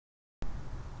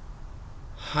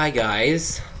Hi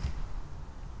guys.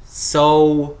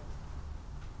 So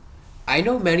I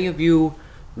know many of you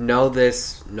know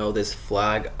this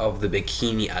flag of the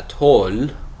Bikini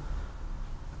Atoll,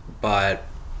 but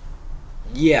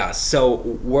yeah, so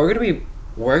we're gonna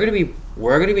be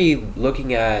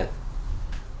looking at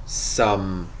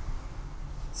something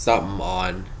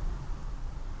on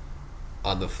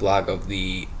the flag of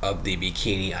the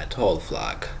Bikini Atoll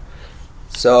flag.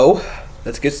 So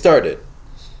let's get started.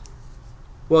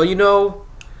 Well,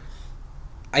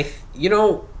 I you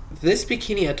know this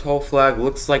Bikini Atoll flag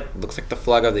looks like the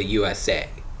flag of the USA.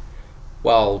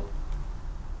 Well,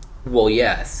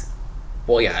 yes.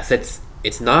 Well, yes. It's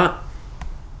not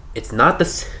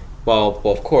this. Well,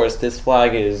 of course, this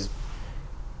flag is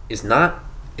not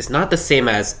it's not the same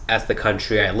as the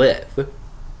country I live.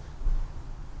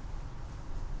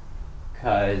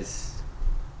 Cause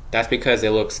that's because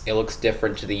it looks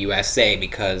different to the USA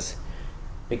because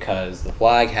the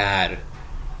flag had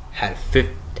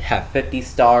 50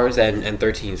 stars and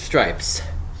 13 stripes.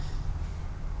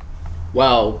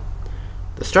 Well,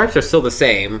 the stripes are still the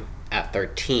same at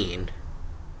 13,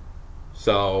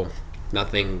 so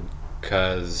nothing,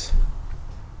 cause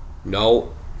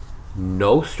no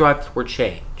stripes were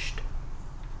changed.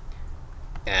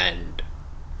 And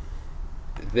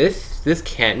this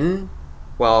canton,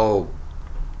 well,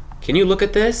 can you look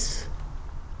at this?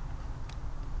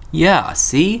 Yeah,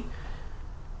 see?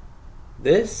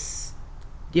 This,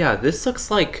 yeah, this looks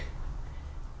like,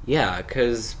 yeah,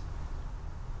 cause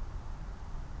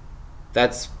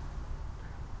that's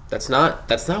that's not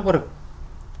what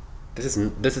this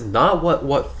is not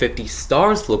what 50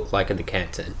 stars look like in the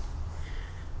canton.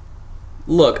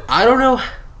 Look, I don't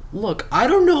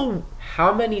know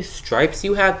how many stripes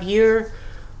you have here,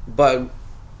 but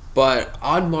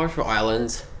on Marshall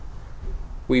Islands,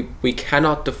 we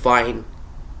cannot define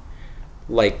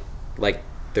like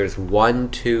there's 1,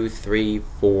 2, 3,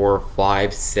 4,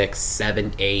 5, 6,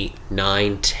 7, 8,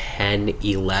 9, 10,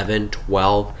 11,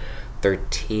 12,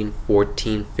 13,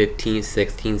 14, 15,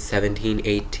 16, 17,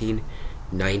 18,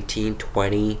 19,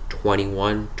 20,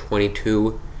 21,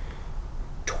 22,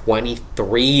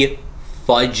 23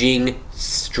 fudging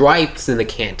stripes in the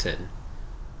canton.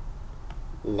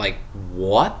 Like,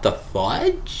 what the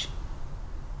fudge?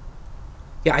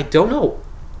 Yeah, I don't know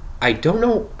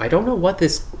what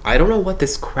this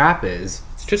crap is.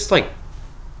 It's just like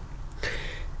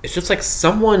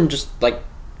someone just like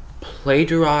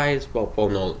plagiarized.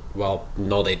 No,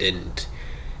 they didn't.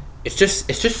 It's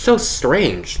just so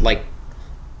strange. Like,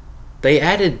 they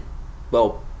added,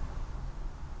 well,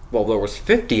 there was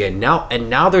 50, and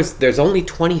now there's only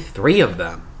 23 of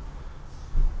them.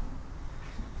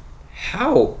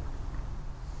 How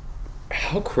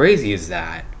crazy is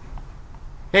that?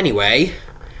 Anyway,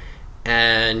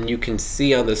 and you can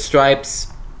see on the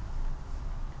stripes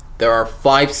there are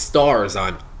 5 stars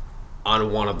on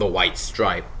one of the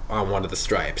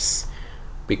stripes,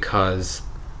 because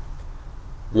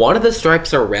one of the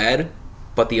stripes are red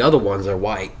but the other ones are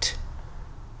white.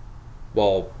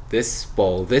 This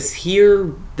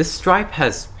stripe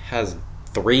has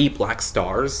 3 black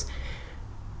stars,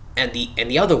 and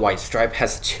the other white stripe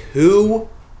has 2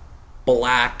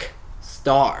 black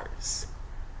stars.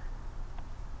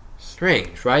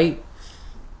 Strange, right?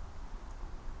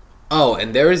 Oh,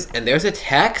 and there's a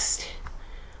text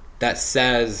that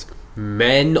says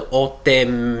Men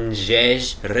otem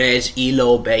rej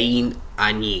ilo bein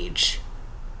anij.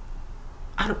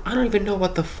 I don't even know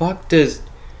what the fuck does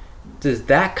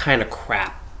that kind of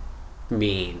crap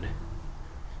mean.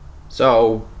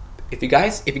 So if you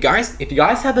guys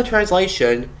have the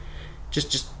translation,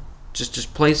 just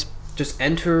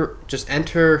enter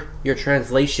your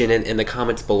translation in the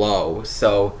comments below,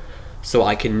 so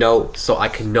I can know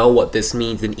what this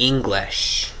means in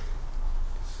English.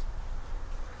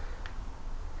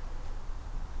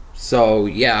 So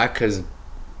yeah, cause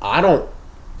I don't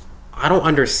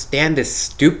understand this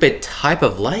stupid type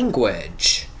of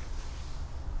language,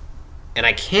 and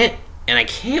I can't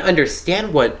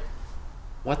understand what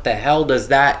the hell does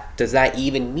that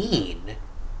even mean.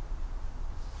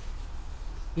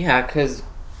 Yeah, cause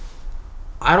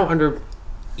I don't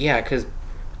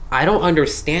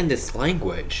understand this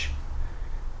language.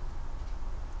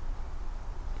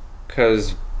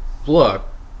 Cause look,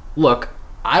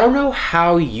 I don't know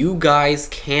how you guys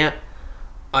can't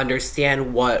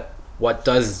understand what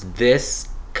does this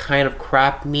kind of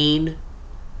crap mean.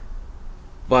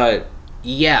 But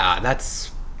yeah,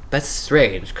 that's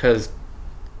strange, cause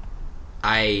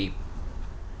I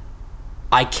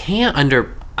can't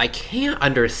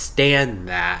understand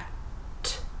that.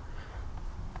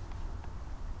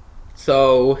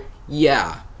 So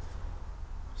yeah,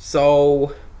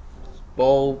 So,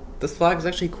 well, this flag is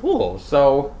actually cool.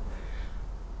 So,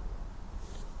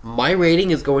 my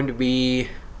rating is going to be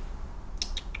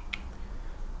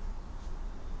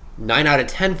 9 out of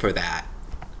 10 for that.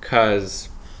 Because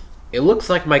it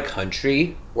looks like my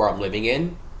country, where I'm living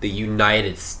in, the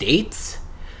United States.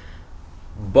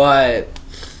 But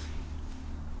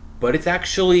it's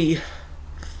actually...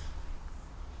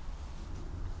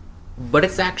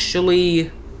 But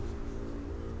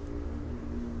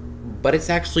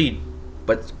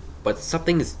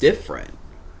something is different.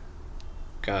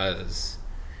 Cause,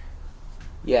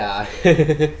 yeah.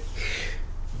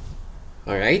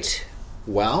 Alright.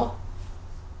 Well,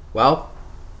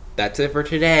 that's it for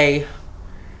today.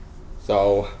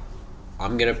 So,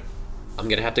 I'm gonna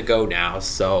have to go now.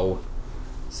 So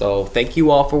thank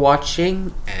you all for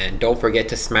watching, and don't forget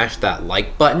to smash that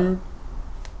like button,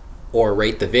 or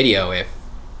rate the video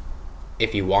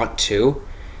if you want to,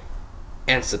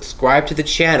 and subscribe to the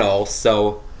channel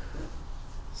so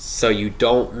you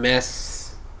don't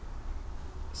miss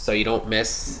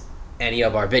any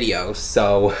of our videos.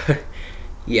 So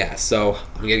yeah, so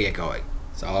I'm gonna get going.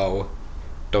 So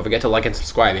don't forget to like and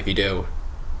subscribe if you do.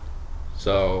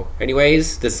 So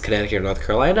anyways, this is Connecticut, North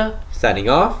Carolina, signing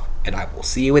off, and I will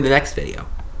see you in the next video.